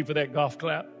 thank you for that golf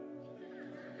clap.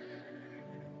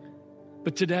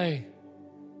 But today,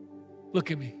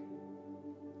 look at me.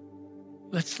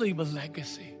 Let's leave a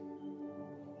legacy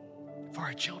for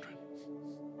our children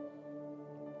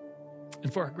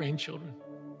and for our grandchildren.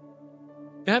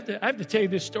 I have to tell you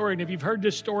this story, and if you've heard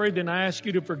this story, then I ask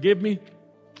you to forgive me.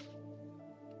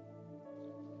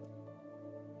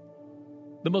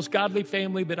 The most godly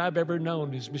family that I've ever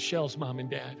known is Michelle's mom and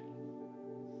dad.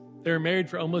 They were married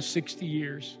for almost 60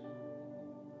 years.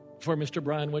 before Mr.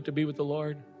 Brian went to be with the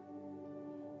Lord.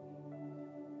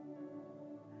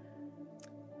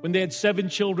 When they had 7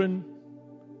 children,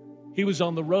 he was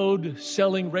on the road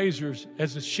selling razors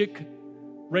as a Schick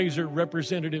razor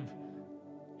representative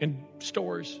in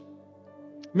stores.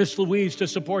 Miss Louise, to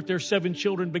support their 7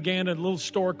 children, began a little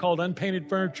store called Unpainted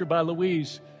Furniture by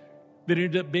Louise that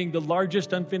ended up being the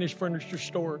largest unfinished furniture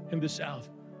store in the South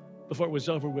before it was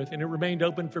over with, and it remained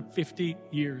open for 50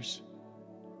 years.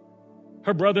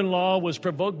 Her brother-in-law was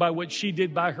provoked by what she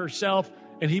did by herself,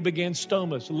 and he began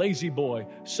Stoma's, Lazy Boy,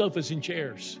 sofas and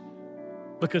chairs,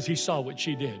 because he saw what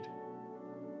she did.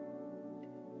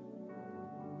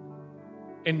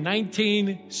 In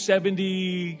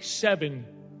 1977,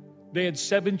 they had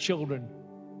 7 children.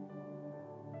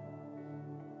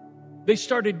 They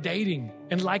started dating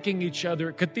and liking each other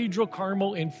at Cathedral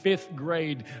Carmel in 5th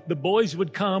grade. The boys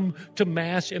would come to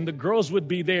Mass and the girls would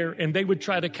be there, and they would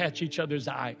try to catch each other's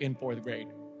eye in 4th grade.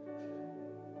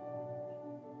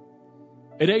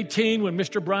 At 18, when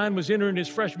Mr. Brian was entering his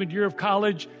freshman year of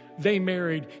college, they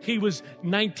married. He was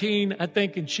 19, I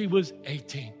think, and she was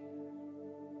 18.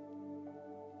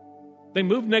 They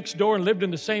moved next door and lived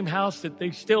in the same house that they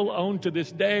still own to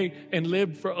this day and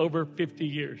lived for over 50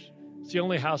 years. It's the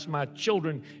only house my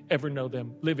children ever know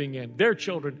them living in. Their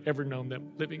children ever known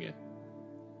them living in.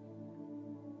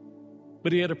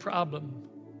 But he had a problem.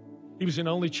 He was an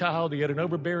only child. He had an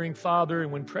overbearing father,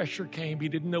 and when pressure came, he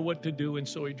didn't know what to do, and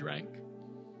so he drank.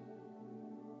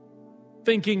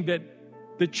 Thinking that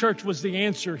the church was the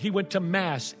answer, he went to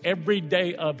Mass every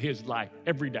day of his life,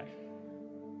 every day,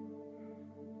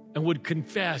 and would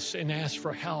confess and ask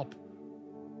for help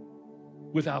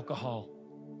with alcohol,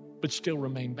 but still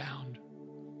remain bound.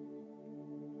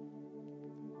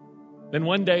 Then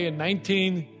one day in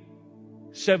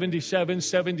 1977,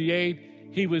 78,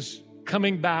 he was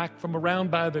coming back from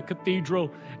around by the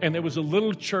cathedral, and there was a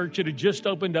little church that had just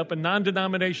opened up, a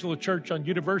non-denominational church on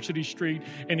University Street,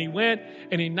 and he went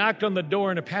and he knocked on the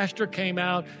door, and a pastor came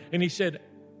out and he said,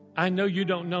 "I know you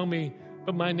don't know me,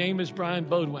 but my name is Brian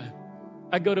Beaudoin.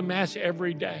 I go to Mass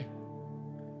every day.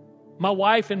 My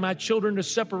wife and my children are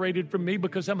separated from me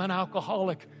because I'm an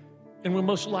alcoholic, and we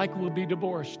most likely will be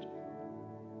divorced.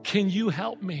 Can you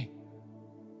help me?"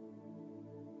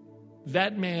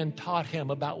 That man taught him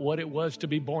about what it was to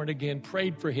be born again,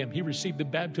 prayed for him. He received the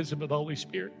baptism of the Holy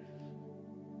Spirit,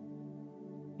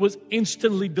 was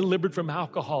instantly delivered from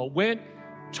alcohol, went,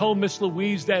 told Miss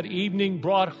Louise that evening,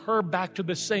 brought her back to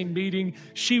the same meeting.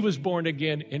 She was born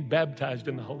again and baptized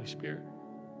in the Holy Spirit.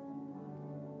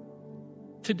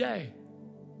 Today,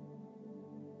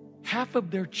 half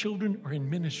of their children are in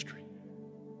ministry.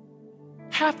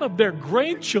 Half of their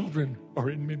grandchildren are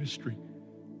in ministry.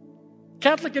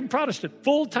 Catholic and Protestant,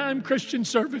 full-time Christian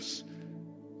service.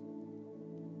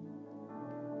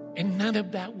 And none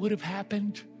of that would have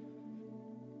happened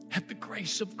had the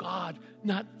grace of God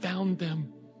not found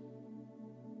them.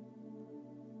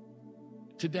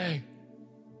 Today,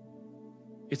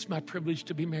 it's my privilege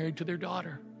to be married to their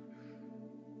daughter,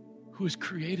 who is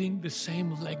creating the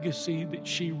same legacy that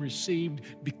she received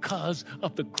because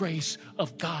of the grace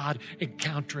of God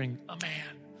encountering a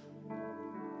man.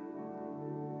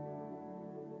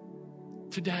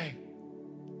 Today,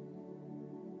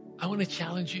 I want to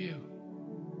challenge you.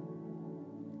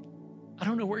 I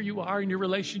don't know where you are in your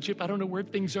relationship. I don't know where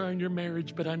things are in your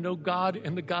marriage, but I know God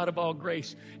and the God of all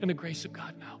grace, and the grace of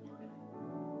God know.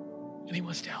 And He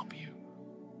wants to help you.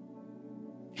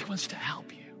 He wants to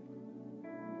help you.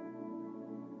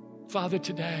 Father,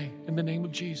 today, in the name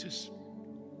of Jesus,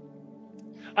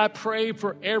 I pray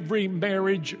for every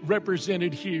marriage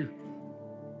represented here.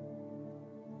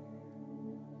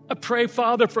 I pray,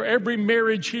 Father, for every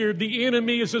marriage here. The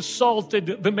enemy has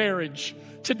assaulted the marriage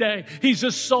today. He's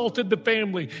assaulted the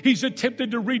family. He's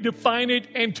attempted to redefine it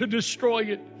and to destroy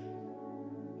it.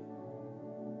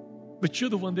 But you're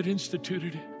the one that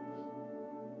instituted it.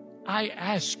 I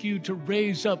ask you to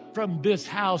raise up from this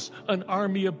house an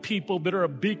army of people that are a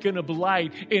beacon of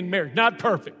light in marriage. Not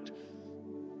perfect,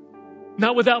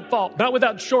 not without fault, not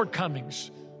without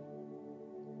shortcomings,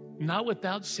 not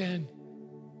without sin,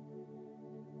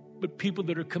 but people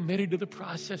that are committed to the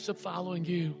process of following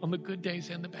you on the good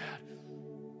days and the bad.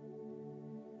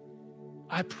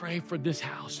 I pray for this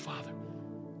house, Father.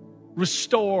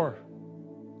 Restore,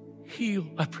 heal.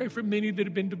 I pray for many that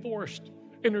have been divorced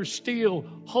and are still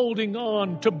holding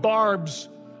on to barbs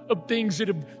of things that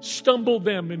have stumbled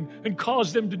them and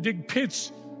caused them to dig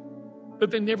pits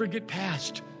that they never get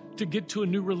past to get to a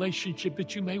new relationship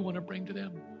that you may want to bring to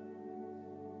them.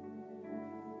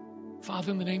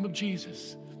 Father, in the name of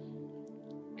Jesus,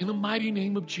 in the mighty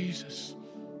name of Jesus,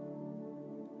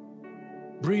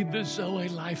 Breathe the Zoe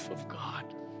life of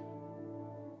God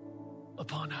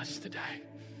upon us today.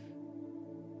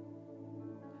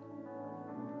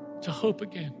 To hope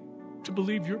again, to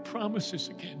believe your promises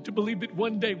again, to believe that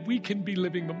one day we can be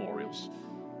living memorials,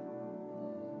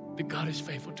 that God is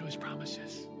faithful to his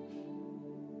promises.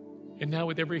 And now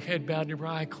with every head bowed and every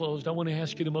eye closed, I want to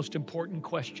ask you the most important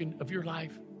question of your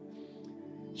life.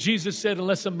 Jesus said,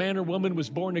 unless a man or woman was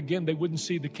born again, they wouldn't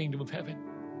see the kingdom of heaven.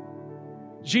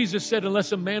 Jesus said,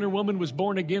 unless a man or woman was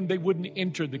born again, they wouldn't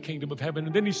enter the kingdom of heaven.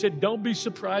 And then he said, don't be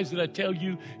surprised that I tell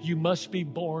you, you must be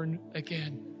born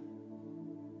again.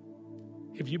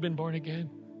 Have you been born again?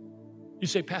 You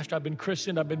say, Pastor, I've been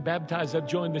christened, I've been baptized, I've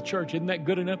joined the church. Isn't that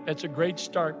good enough? That's a great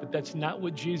start, but that's not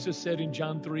what Jesus said in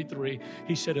John 3:3.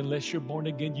 He said, unless you're born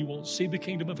again, you won't see the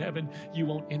kingdom of heaven. You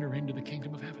won't enter into the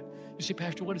kingdom of heaven. You say,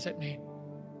 Pastor, what does that mean?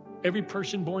 Every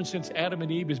person born since Adam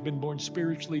and Eve has been born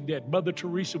spiritually dead. Mother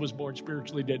Teresa was born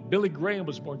spiritually dead. Billy Graham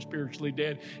was born spiritually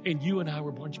dead. And you and I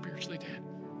were born spiritually dead.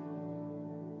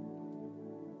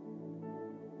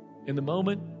 In the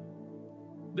moment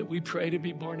that we pray to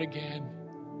be born again,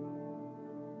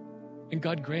 and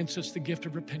God grants us the gift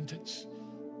of repentance,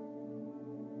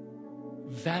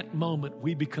 that moment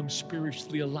we become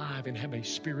spiritually alive and have a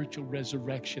spiritual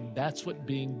resurrection. That's what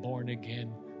being born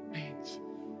again means.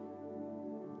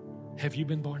 Have you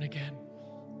been born again?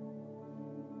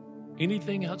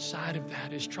 Anything outside of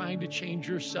that is trying to change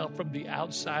yourself from the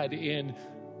outside in,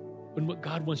 when what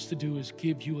God wants to do is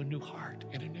give you a new heart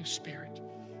and a new spirit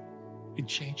and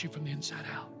change you from the inside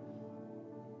out.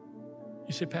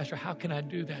 You say, Pastor, how can I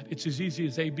do that? It's as easy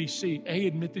as ABC. A,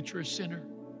 admit that you're a sinner.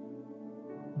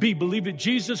 B, believe that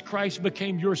Jesus Christ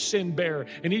became your sin bearer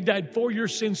and he died for your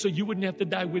sins so you wouldn't have to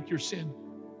die with your sin.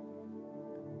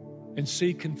 And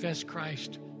C, confess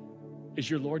Christ as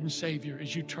your Lord and Savior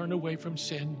as you turn away from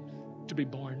sin to be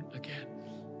born again.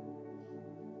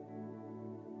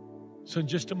 So in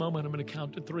just a moment, I'm going to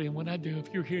count to 3. And when I do,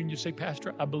 if you're here and you say,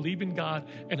 Pastor, I believe in God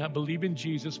and I believe in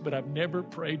Jesus, but I've never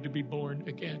prayed to be born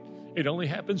again. It only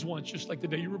happens once, just like the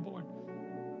day you were born.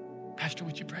 Pastor,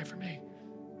 would you pray for me?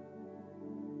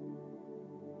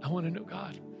 I want to know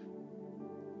God.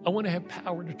 I want to have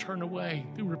power to turn away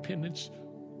through repentance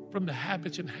from the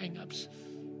habits and hang-ups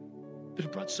that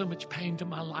have brought so much pain to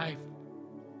my life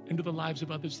and to the lives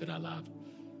of others that I love.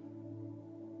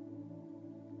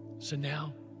 So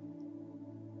now,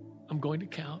 I'm going to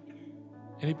count.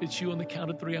 And if it's you on the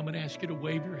count of 3, I'm going to ask you to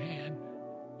wave your hand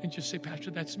and just say,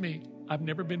 Pastor, that's me. I've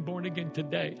never been born again.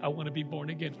 Today, I want to be born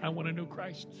again. I want to know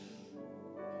Christ.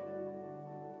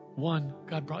 1,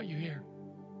 God brought you here.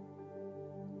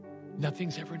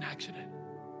 Nothing's ever an accident.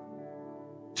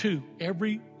 2,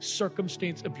 every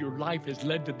circumstance of your life has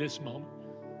led to this moment.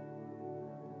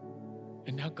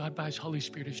 And now God, by his Holy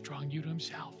Spirit, is drawing you to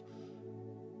himself.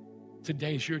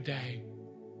 Today's your day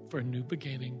for a new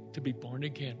beginning, to be born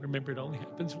again. Remember, it only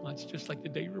happens once, just like the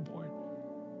day you were born.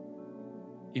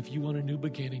 If you want a new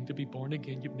beginning, to be born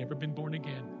again, you've never been born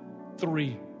again.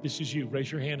 3, this is you. Raise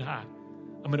your hand high.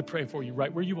 I'm going to pray for you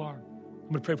right where you are. I'm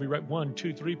going to pray for you right 1,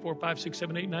 2, 3, 4, 5, 6,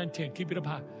 7, 8, 9, 10. Keep it up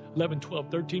high. 11,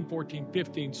 12, 13, 14,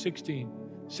 15, 16,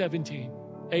 17,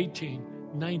 18,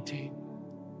 19,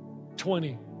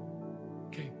 20.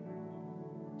 Okay.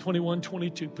 21,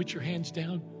 22. Put your hands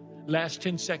down. Last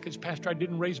 10 seconds. Pastor, I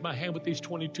didn't raise my hand with these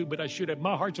 22, but I should have.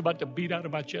 My heart's about to beat out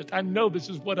of my chest. I know this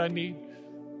is what I need.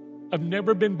 I've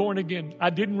never been born again. I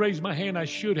didn't raise my hand. I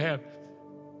should have.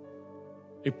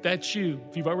 If that's you,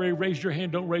 if you've already raised your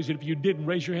hand, don't raise it. If you didn't,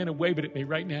 raise your hand and wave it at me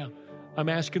right now. I'm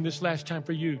asking this last time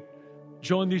for you.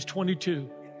 Join these 22,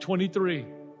 23.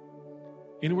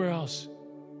 Anywhere else?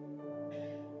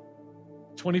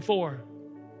 24.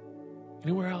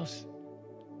 Anywhere else?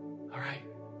 All right.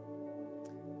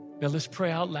 Now let's pray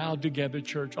out loud together,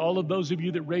 church. All of those of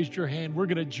you that raised your hand, we're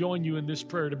going to join you in this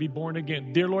prayer to be born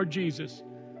again. Dear Lord Jesus,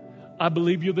 I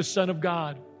believe you're the Son of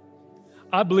God.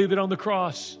 I believe that on the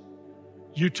cross,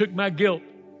 you took my guilt,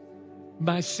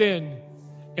 my sin,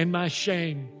 and my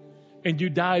shame, and you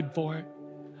died for it.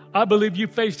 I believe you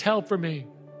faced hell for me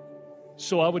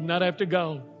so I would not have to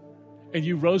go. And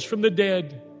you rose from the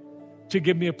dead to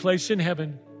give me a place in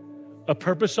heaven, a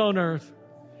purpose on earth,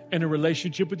 and a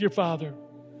relationship with your Father.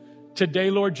 Today,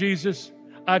 Lord Jesus,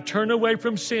 I turn away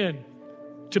from sin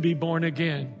to be born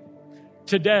again.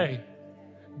 Today,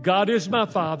 God is my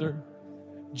Father,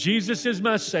 Jesus is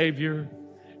my Savior,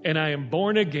 and I am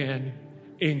born again.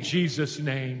 In Jesus'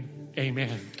 name,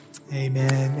 amen.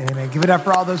 Amen. Amen. Give it up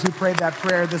for all those who prayed that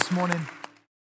prayer this morning.